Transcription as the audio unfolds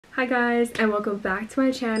Hi guys, and welcome back to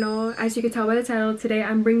my channel. As you can tell by the title, today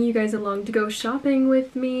I'm bringing you guys along to go shopping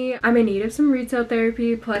with me. I'm in need of some retail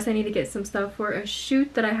therapy, plus I need to get some stuff for a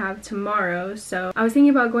shoot that I have tomorrow. So I was thinking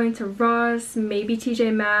about going to Ross, maybe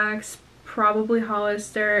TJ Maxx, probably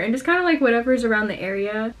Hollister, and just kind of like whatever's around the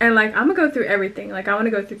area. And like I'm gonna go through everything. Like I want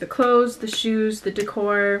to go through the clothes, the shoes, the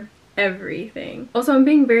decor, everything. Also, I'm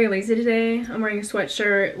being very lazy today. I'm wearing a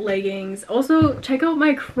sweatshirt, leggings. Also, check out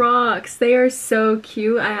my Crocs. They are so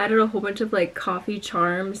cute. I added a whole bunch of like coffee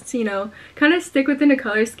charms to, you know, kind of stick within a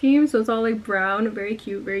color scheme. So it's all like brown. Very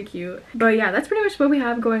cute, very cute. But yeah, that's pretty much what we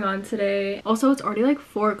have going on today. Also, it's already like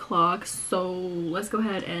 4 o'clock. So let's go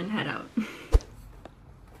ahead and head out.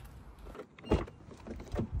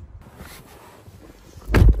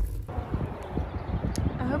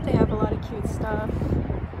 I hope they have a lot of cute stuff.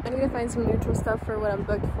 I need to find some neutral stuff for what I'm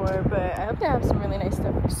booked for, but I hope they have some really nice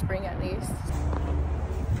stuff for spring at least.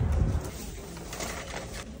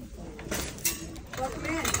 Welcome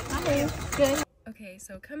in. Hi. Good. Okay,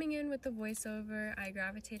 so coming in with the voiceover, I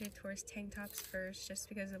gravitated towards tank tops first just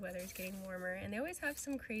because the weather is getting warmer, and they always have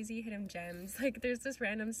some crazy hidden gems. Like there's this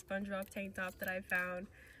random SpongeBob tank top that I found.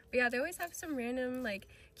 But yeah, they always have some random like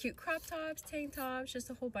cute crop tops, tank tops, just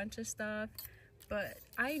a whole bunch of stuff. But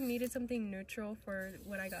I needed something neutral for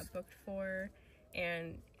what I got booked for,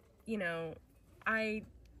 and you know, I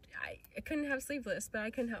couldn't have sleeveless, but I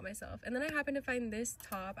couldn't help myself. And then I happened to find this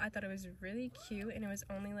top. I thought it was really cute, and it was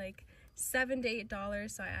only like $7 to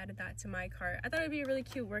 $8, so I added that to my cart. I thought it'd be a really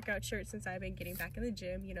cute workout shirt since I've been getting back in the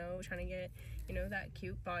gym, you know, trying to get, you know, that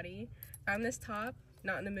cute body. Found this top,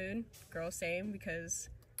 not in the mood, girl, same, because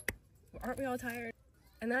aren't we all tired?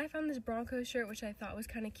 And then I found this Bronco shirt, which I thought was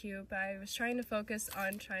kind of cute, but I was trying to focus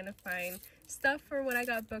on trying to find stuff for what I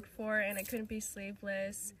got booked for, and it couldn't be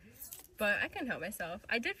sleeveless, but I couldn't help myself.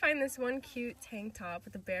 I did find this one cute tank top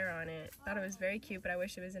with a bear on it. Thought it was very cute, but I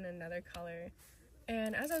wish it was in another color.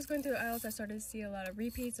 And as I was going through the aisles, I started to see a lot of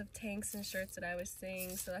repeats of tanks and shirts that I was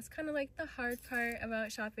seeing, so that's kind of like the hard part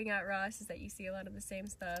about shopping at Ross, is that you see a lot of the same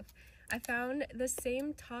stuff. I found the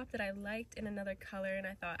same top that I liked in another color, and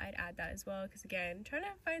I thought I'd add that as well because, again, trying to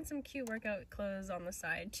find some cute workout clothes on the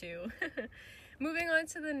side too. Moving on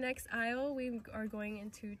to the next aisle, we are going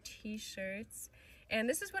into t-shirts, and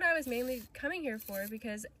this is what I was mainly coming here for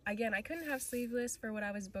because, again, I couldn't have sleeveless for what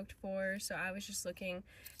I was booked for, so I was just looking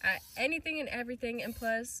at anything and everything, and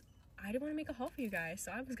plus I didn't want to make a haul for you guys,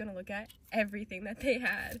 so I was gonna look at everything that they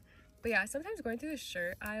had. But yeah, sometimes going through the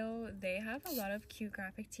shirt aisle, they have a lot of cute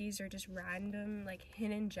graphic tees or just random like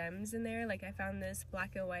hidden gems in there. Like I found this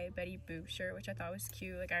black and white Betty Boop shirt, which I thought was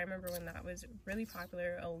cute. Like I remember when that was really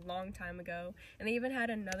popular a long time ago. And they even had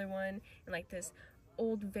another one in like this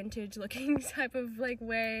old vintage looking type of like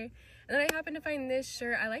way. And then I happened to find this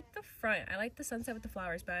shirt. I liked the front. I liked the sunset with the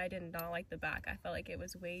flowers, but I did not like the back. I felt like it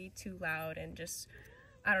was way too loud and just,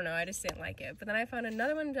 I don't know, I just didn't like it. But then I found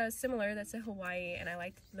another one that's similar, that's in Hawaii, and I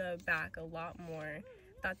liked the back a lot more.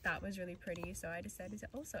 Thought that was really pretty, so I decided to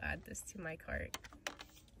also add this to my cart.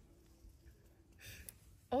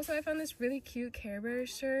 Also, I found this really cute Care Bear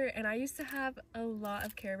shirt, and I used to have a lot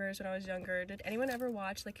of Care Bears when I was younger. Did anyone ever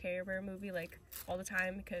watch the Care Bear movie like all the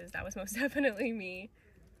time? Because that was most definitely me.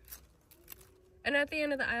 And at the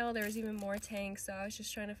end of the aisle, there was even more tanks, so I was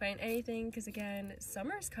just trying to find anything because, again,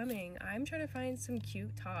 summer's coming. I'm trying to find some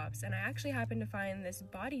cute tops, and I actually happened to find this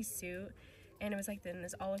bodysuit, and it was like in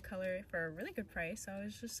this olive color for a really good price, so I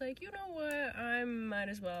was just like, you know what, I might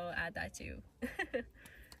as well add that too.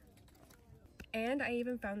 And I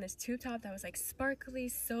even found this tube top that was like sparkly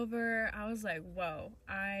silver. I was like, whoa,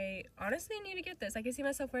 I honestly need to get this. I can see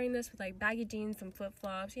myself wearing this with like baggy jeans, some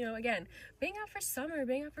flip-flops, you know, again, being out for summer,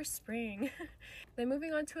 being out for spring. Then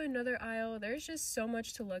moving on to another aisle, there's just so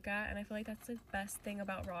much to look at, and I feel like that's the best thing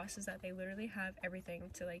about Ross, is that they literally have everything,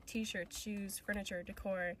 to like t-shirts, shoes, furniture,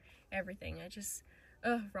 decor, everything.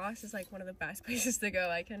 Ross is like one of the best places to go.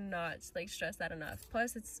 I cannot like stress that enough.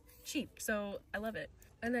 Plus it's cheap, so I love it.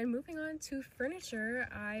 And then moving on to furniture,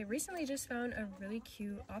 I recently just found a really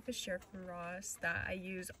cute office chair from Ross that I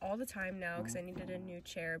use all the time now because I needed a new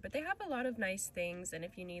chair. But they have a lot of nice things, and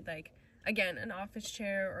if you need like, again, an office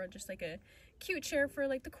chair or just like a cute chair for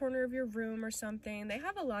like the corner of your room or something, they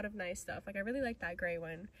have a lot of nice stuff. Like I really like that gray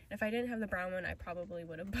one. If I didn't have the brown one, I probably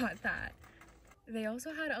would have bought that. They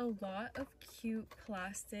also had a lot of cute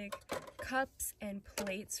plastic cups and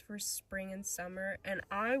plates for spring and summer, and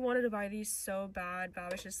I wanted to buy these so bad, but I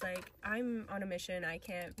was just like, I'm on a mission, I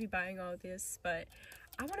can't be buying all this, but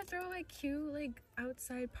I want to throw like cute like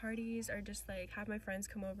outside parties, or just like have my friends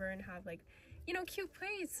come over and have like you know, cute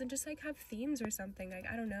plates and just like have themes or something. Like,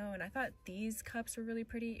 I don't know. And I thought these cups were really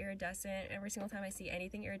pretty, iridescent. Every single time I see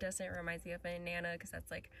anything iridescent, it reminds me of my Nana, because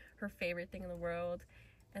that's like her favorite thing in the world.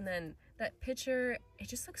 And then that picture, it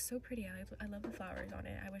just looks so pretty. I love the flowers on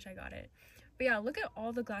it. I wish I got it. But yeah, look at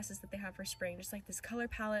all the glasses that they have for spring. Just like this color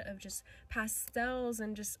palette of just pastels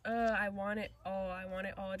and just, I want it all. I want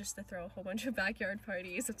it all just to throw a whole bunch of backyard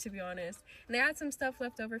parties, to be honest. And they had some stuff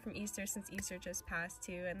left over from Easter, since Easter just passed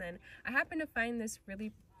too. And then I happened to find this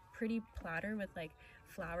really pretty platter with like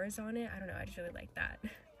flowers on it. I don't know, I just really like that.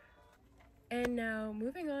 And now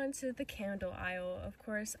moving on to the candle aisle. Of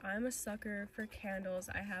course, I'm a sucker for candles.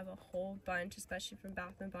 I have a whole bunch, especially from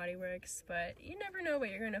Bath & Body Works, but you never know what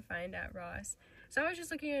you're gonna find at Ross. So I was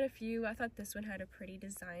just looking at a few. I thought this one had a pretty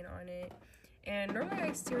design on it. And normally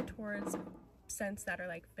I steer towards scents that are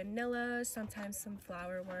like vanilla, sometimes some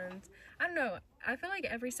flower ones. I don't know, I feel like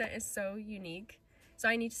every scent is so unique. So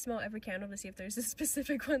I need to smell every candle to see if there's a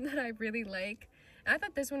specific one that I really like. And I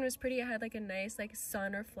thought this one was pretty. It had like a nice like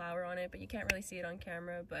sun or flower on it, but you can't really see it on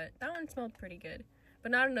camera. But that one smelled pretty good,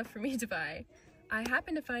 but not enough for me to buy. I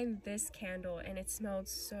happened to find this candle and it smelled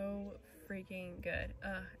so freaking good.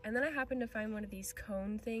 And then I happened to find one of these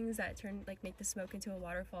cone things that make the smoke into a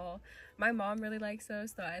waterfall. My mom really likes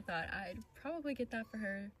those, so I thought I'd probably get that for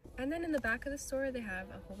her. And then in the back of the store, they have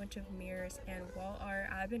a whole bunch of mirrors and wall art.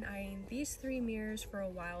 I've been eyeing these 3 mirrors for a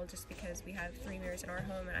while, just because we have 3 mirrors in our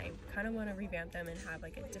home and I kind of want to revamp them and have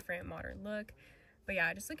like a different modern look. But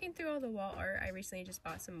yeah, just looking through all the wall art, I recently just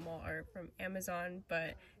bought some wall art from Amazon,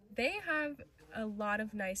 but they have a lot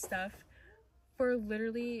of nice stuff for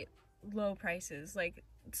literally low prices. Like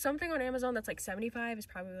something on Amazon that's like $75 is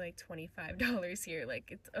probably like $25 here. Like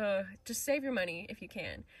it's just save your money if you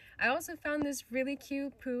can. I also found this really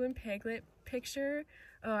cute Pooh and Piglet picture.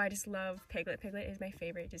 Oh, I just love Piglet. Piglet is my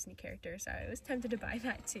favorite Disney character, so I was tempted to buy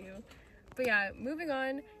that too. But yeah, moving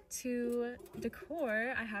on to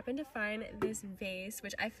decor, I happened to find this vase,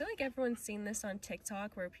 which I feel like everyone's seen this on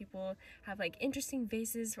TikTok, where people have like interesting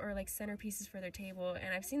vases or like centerpieces for their table,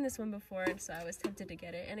 and I've seen this one before, and so I was tempted to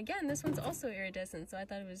get it. And again, this one's also iridescent, so I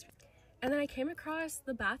thought it was. And then I came across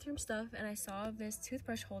the bathroom stuff and I saw this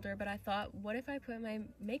toothbrush holder, but I thought, what if I put my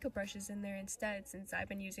makeup brushes in there instead, since I've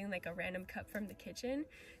been using like a random cup from the kitchen?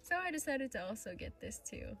 So I decided to also get this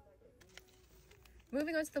too.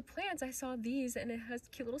 Moving on to the plants, I saw these and it has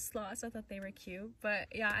cute little slots. I thought they were cute. But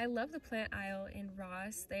yeah, I love the plant aisle in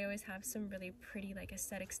Ross. They always have some really pretty like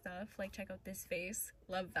aesthetic stuff. Like check out this vase.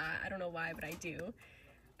 Love that. I don't know why, but I do.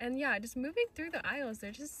 And yeah, just moving through the aisles,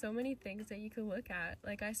 there's just so many things that you could look at.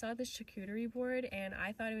 Like I saw this charcuterie board and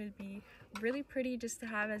I thought it would be really pretty just to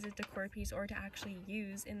have as a decor piece or to actually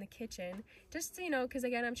use in the kitchen. Just, you know, because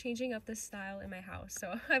again, I'm changing up the style in my house.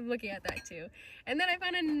 So I'm looking at that too. And then I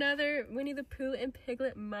found another Winnie the Pooh and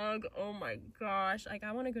Piglet mug. Oh my gosh. Like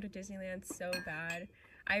I want to go to Disneyland so bad.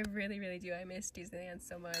 I really, really do. I miss Disneyland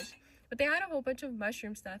so much. But they had a whole bunch of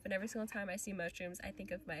mushroom stuff, and every single time I see mushrooms, I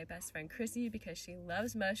think of my best friend Chrissy, because she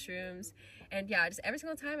loves mushrooms. And yeah, just every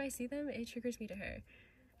single time I see them, it triggers me to her.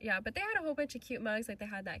 Yeah, but they had a whole bunch of cute mugs. Like they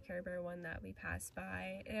had that Care Bear one that we passed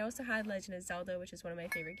by. They also had Legend of Zelda, which is one of my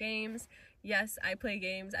favorite games. Yes, I play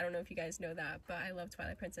games. I don't know if you guys know that, but I love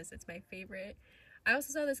Twilight Princess. It's my favorite. I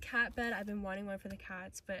also saw this cat bed. I've been wanting one for the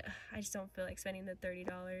cats, but I just don't feel like spending the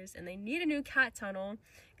 $30. And they need a new cat tunnel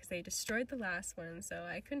because they destroyed the last one, so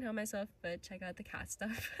I couldn't help myself but check out the cat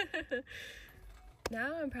stuff.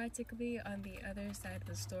 Now I'm practically on the other side of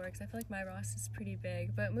the store because I feel like my Ross is pretty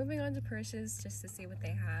big. But moving on to purses just to see what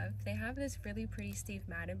they have. They have this really pretty Steve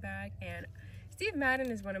Madden bag, and Steve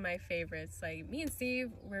Madden is one of my favorites. Like me and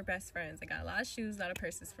Steve, we're best friends. I got a lot of shoes, a lot of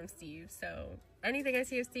purses from Steve, so anything I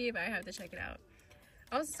see of Steve, I have to check it out.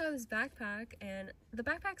 I also saw this backpack, and the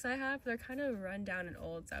backpacks I have, they're kind of run down and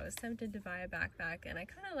old, so I was tempted to buy a backpack, and I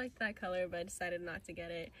kind of liked that color, but I decided not to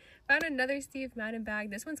get it. Found another Steve Madden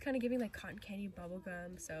bag. This one's kind of giving like cotton candy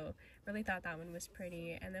bubblegum, so really thought that one was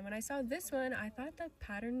pretty. And then when I saw this one, I thought the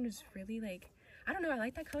pattern was really like, I don't know, I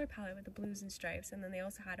like that color palette with the blues and stripes. And then they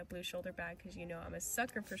also had a blue shoulder bag because, you know, I'm a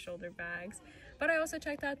sucker for shoulder bags. But I also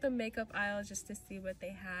checked out the makeup aisle just to see what they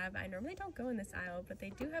have. I normally don't go in this aisle, but they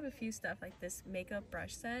do have a few stuff like this makeup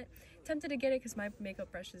brush set. Tempted to get it because my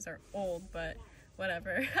makeup brushes are old, but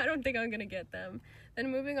whatever. I don't think I'm gonna get them.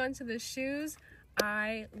 Then moving on to the shoes,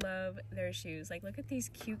 I love their shoes. Like, look at these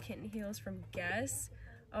cute kitten heels from Guess.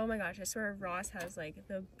 Oh my gosh, I swear Ross has like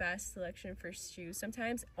the best selection for shoes,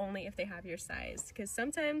 sometimes only if they have your size, because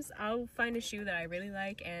sometimes I'll find a shoe that I really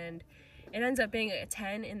like and it ends up being a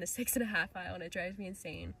 10 in the 6.5 aisle and it drives me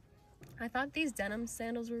insane. I thought these denim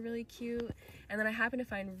sandals were really cute, and then I happened to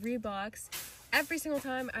find Reeboks. Every single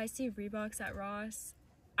time I see Reeboks at Ross,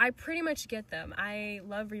 I pretty much get them. I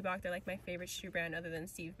love Reebok. They're like my favorite shoe brand other than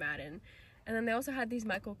Steve Madden. And then they also had these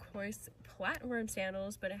Michael Kors platform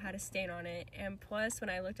sandals, but it had a stain on it. And plus, when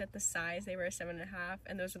I looked at the size, they were a 7.5,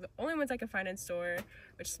 and those were the only ones I could find in store,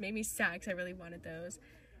 which just made me sad because I really wanted those.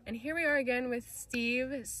 And here we are again with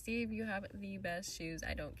Steve. Steve, you have the best shoes.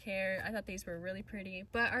 I don't care. I thought these were really pretty,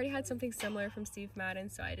 but I already had something similar from Steve Madden,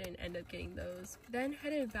 so I didn't end up getting those. Then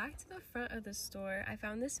headed back to the front of the store, I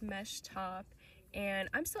found this mesh top, and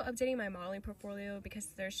I'm still updating my modeling portfolio because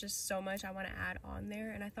there's just so much I want to add on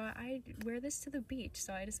there, and I thought I'd wear this to the beach,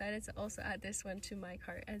 so I decided to also add this one to my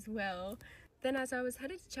cart as well. Then as I was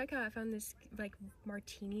headed to checkout, I found this like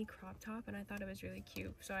martini crop top, and I thought it was really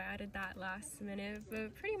cute, so I added that last minute.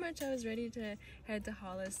 But pretty much I was ready to head to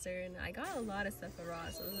Hollister, and I got a lot of stuff at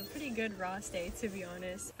Ross, so it was a pretty good Ross day, to be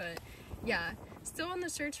honest. But yeah, still on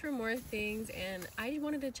the search for more things, and I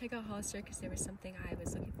wanted to check out Hollister because there was something I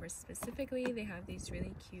was looking for specifically. They have these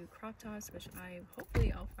really cute crop tops, which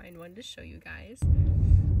hopefully I'll find one to show you guys.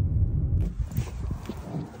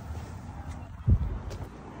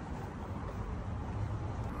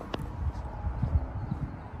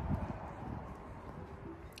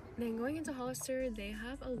 Then going into Hollister, they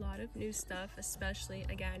have a lot of new stuff, especially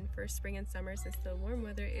again for spring and summer since the warm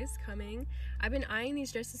weather is coming. I've been eyeing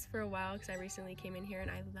these dresses for a while because I recently came in here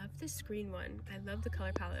and I love this green one. I love the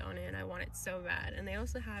color palette on it and I want it so bad. And they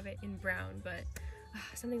also have it in brown, but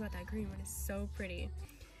something about that green one is so pretty.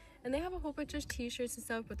 And they have a whole bunch of t-shirts and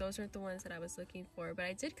stuff, but those aren't the ones that I was looking for. But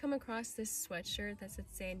I did come across this sweatshirt that said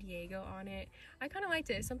San Diego on it. I kind of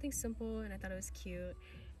liked it. It's something simple and I thought it was cute.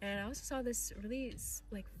 And I also saw this really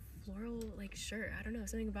like floral like shirt. I don't know,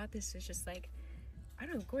 something about this is just like, I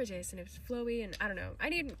don't know, gorgeous, and it's flowy, and I don't know,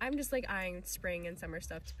 I'm just like eyeing spring and summer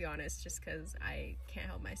stuff, to be honest, just because I can't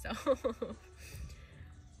help myself.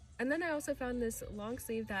 And then I also found this long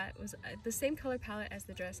sleeve that was the same color palette as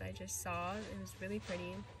the dress I just saw. It was really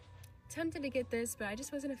pretty. Tempted to get this, but I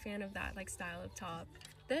just wasn't a fan of that like style of top.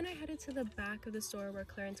 Then I headed to the back of the store where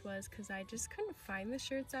clearance was because I just couldn't find the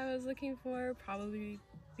shirts I was looking for, probably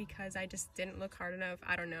because I just didn't look hard enough,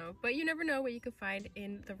 I don't know, but you never know what you could find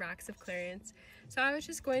in the racks of clearance. So I was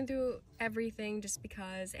just going through everything just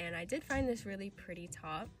because, and I did find this really pretty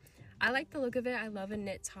top. I like the look of it. I love a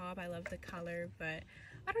knit top, I love the color, but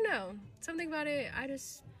I don't know, something about it, I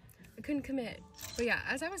couldn't commit. But yeah,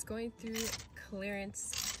 as I was going through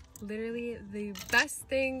clearance, literally the best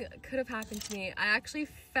thing could have happened to me. I actually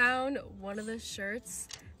found one of the shirts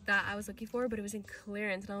that I was looking for, but it was in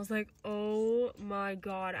clearance, and I was like, oh my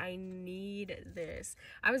god, I need this.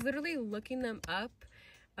 I was literally looking them up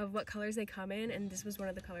of what colors they come in, and this was one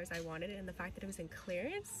of the colors I wanted, and the fact that it was in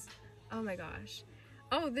clearance, oh my gosh.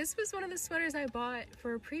 Oh, this was one of the sweaters I bought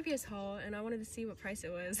for a previous haul, and I wanted to see what price it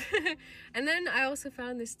was. And then I also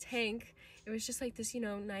found this tank. It was just like this, you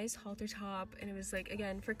know, nice halter top, and it was like,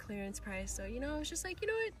 again, for clearance price. So, you know, I was just like, you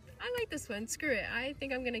know what, I like this one, screw it, I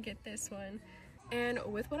think I'm gonna get this one. And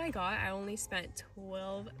with what I got, I only spent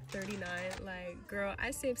 $12.39. Like, girl,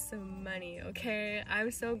 I saved some money, okay?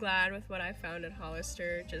 I'm so glad with what I found at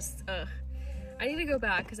Hollister. Just, I need to go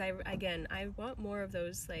back because I want more of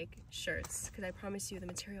those, like, shirts, because I promise you the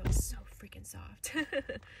material is so freaking soft.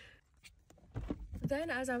 Then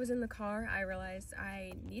as I was in the car, I realized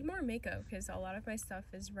I need more makeup because a lot of my stuff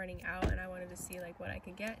is running out and I wanted to see, like, what I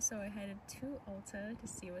could get. So I headed to Ulta to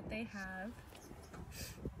see what they have.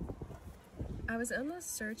 I was on the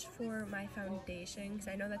search for my foundation because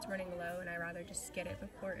I know that's running low and I'd rather just get it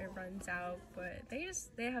before it runs out, but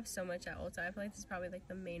they have so much at Ulta. I feel like this is probably like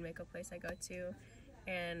the main makeup place I go to,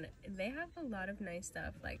 and they have a lot of nice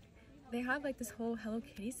stuff. Like, they have like this whole Hello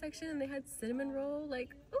Kitty section, and they had cinnamon roll.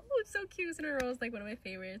 Like, oh, it's so cute. Cinnamon roll is like one of my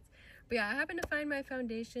favorites. But yeah, I happened to find my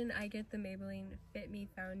foundation. I get the Maybelline Fit Me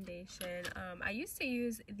foundation. I used to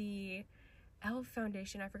use the e.l.f.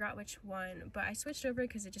 foundation, I forgot which one, but I switched over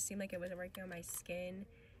because it just seemed like it wasn't working on my skin.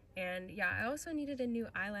 And yeah, I also needed a new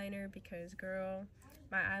eyeliner because, girl,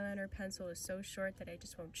 my eyeliner pencil is so short that I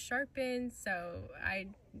just won't sharpen. So I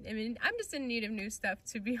mean, I'm just in need of new stuff,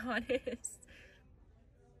 to be honest.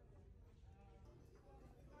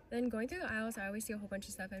 Then going through the aisles, I always see a whole bunch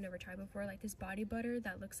of stuff I've never tried before, like this body butter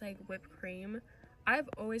that looks like whipped cream. I've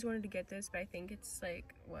always wanted to get this, but I think it's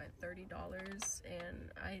like, what, $30,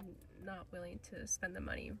 and I'm not willing to spend the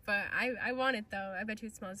money. But I want it though. I bet you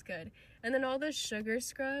it smells good. And then all the sugar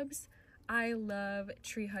scrubs. I love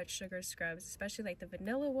Tree Hut sugar scrubs, especially like the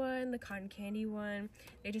vanilla one, the cotton candy one.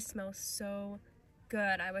 They just smell so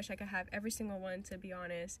good. I wish I could have every single one, to be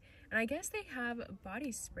honest. And I guess they have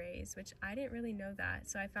body sprays, which I didn't really know that.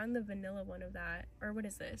 So I found the vanilla one of that. Or what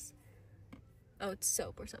is this? Oh, it's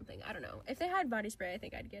soap or something. I don't know. If they had body spray, I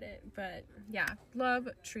think I'd get it. But yeah, love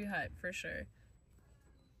Tree Hut for sure.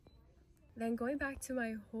 Then going back to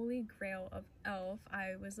my holy grail of e.l.f.,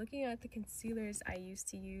 I was looking at the concealers I used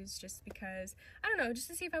to use just because, I don't know, just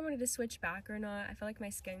to see if I wanted to switch back or not. I felt like my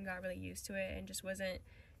skin got really used to it and just wasn't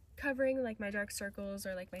covering like my dark circles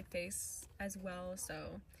or like my face as well.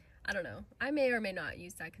 So I don't know. I may or may not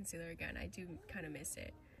use that concealer again. I do kind of miss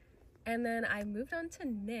it. And then I moved on to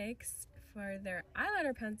NYX for their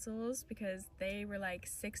eyeliner pencils because they were like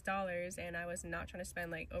 $6 and I was not trying to spend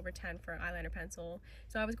like over 10 for an eyeliner pencil.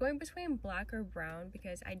 So I was going between black or brown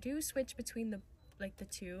because I do switch between the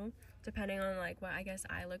two depending on like what I guess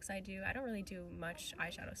eye looks I do. I don't really do much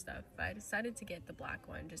eyeshadow stuff, but I decided to get the black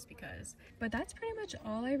one just because. But that's pretty much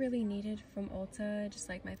all I really needed from Ulta, just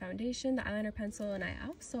like my foundation, the eyeliner pencil, and I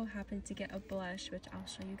also happened to get a blush, which I'll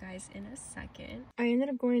show you guys in a second. I ended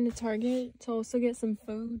up going to Target to also get some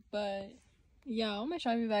food, but yeah, all my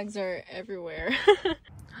shopping bags are everywhere.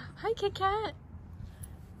 Hi, Kit Kat.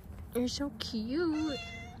 You're so cute.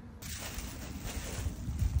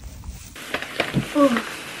 Oh,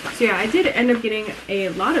 so yeah, I did end up getting a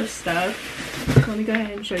lot of stuff. Let me go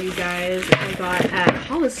ahead and show you guys what I got at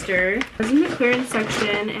Hollister. I was in the clearance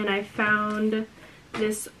section and I found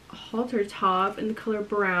this halter top in the color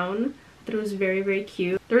brown that was very, very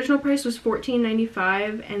cute. The original price was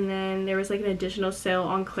 $14.95 and then there was like an additional sale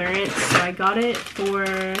on clearance, so I got it for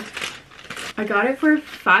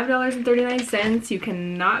 $5.39. You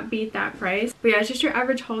cannot beat that price. But yeah, it's just your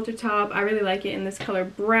average halter top. I really like it in this color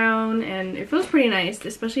brown and it feels pretty nice,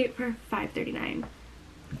 especially for $5.39.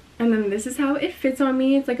 And then this is how it fits on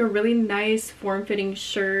me. It's like a really nice form-fitting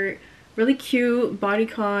shirt, really cute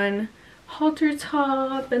bodycon halter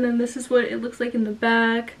top, and then this is what it looks like in the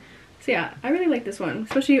back. So yeah, I really like this one,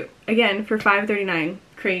 especially again for $5.39.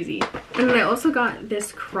 Crazy. And then I also got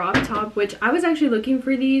this crop top, which I was actually looking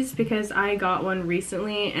for these because I got one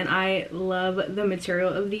recently and I love the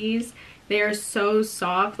material of these. They are so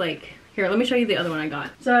soft. Like, here, let me show you the other one I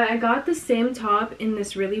got. So I got the same top in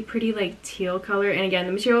this really pretty like teal color, and again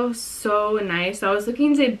the material is so nice. So I was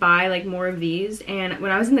looking to buy like more of these, and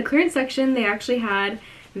when I was in the clearance section they actually had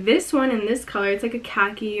this one in this color. It's like a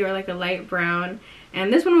khaki or like a light brown,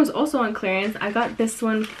 and this one was also on clearance. I got this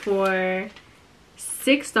one for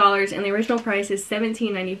 $6 and the original price is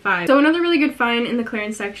 $17.95. So another really good find in the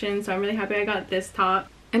clearance section, so I'm really happy I got this top.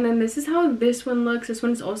 And then this is how this one looks. This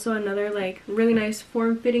one's also another like really nice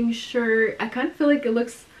form-fitting shirt. I kind of feel like it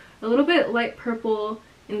looks a little bit light purple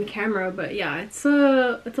in the camera, but yeah, it's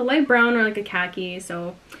a light brown or like a khaki.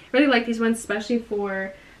 So I really like these ones, especially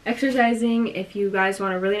for exercising. If you guys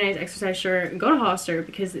want a really nice exercise shirt, go to Hollister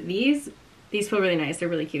because these feel really nice. They're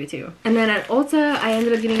really cute too. And then at Ulta, I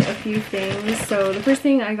ended up getting a few things. So the first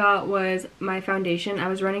thing I got was my foundation. I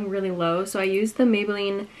was running really low, so I used the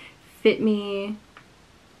Maybelline Fit Me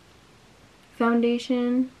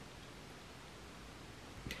foundation.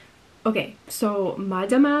 Okay, so my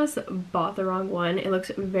dumbass bought the wrong one. It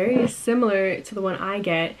looks very similar to the one I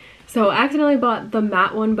get. So I accidentally bought the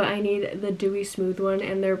matte one, but I need the dewy smooth one,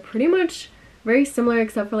 and they're pretty much very similar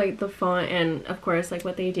except for like the font and of course like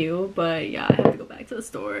what they do. But yeah, I have to go back to the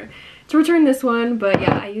store to return this one. But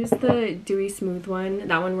yeah, I used the dewy smooth one.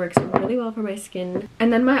 That one works really well for my skin.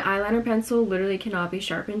 And then my eyeliner pencil literally cannot be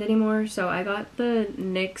sharpened anymore, so I got the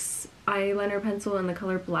NYX eyeliner pencil in the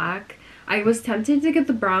color black. I was tempted to get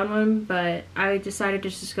the brown one, but I decided to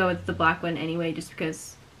just go with the black one anyway, just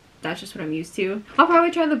because that's just what I'm used to. I'll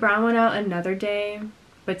probably try the brown one out another day,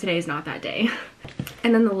 but today is not that day.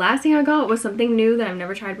 And then the last thing I got was something new that I've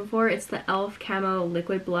never tried before. It's the e.l.f. Camo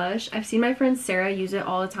Liquid Blush. I've seen my friend Sarah use it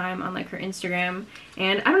all the time on like her Instagram,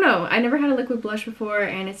 and I don't know, I never had a liquid blush before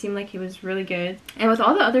and it seemed like it was really good. And with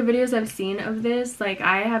all the other videos I've seen of this, like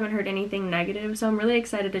I haven't heard anything negative, so I'm really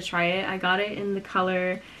excited to try it. I got it in the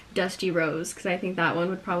color Dusty Rose because I think that one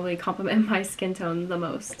would probably complement my skin tone the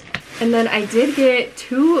most. And then I did get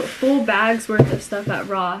 2 full bags worth of stuff at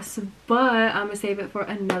Ross, but I'm gonna save it for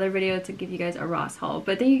another video to give you guys a Ross haul.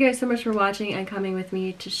 But thank you guys so much for watching and coming with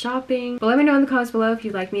me to shopping. But let me know in the comments below if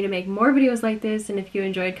you'd like me to make more videos like this, and if you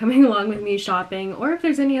enjoyed coming along with me shopping, or if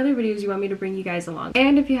there's any other videos you want me to bring you guys along.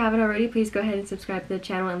 And if you haven't already, please go ahead and subscribe to the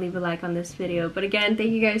channel and leave a like on this video. But again,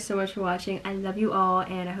 thank you guys so much for watching. I love you all,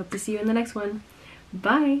 and I hope to see you in the next one.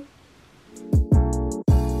 Bye!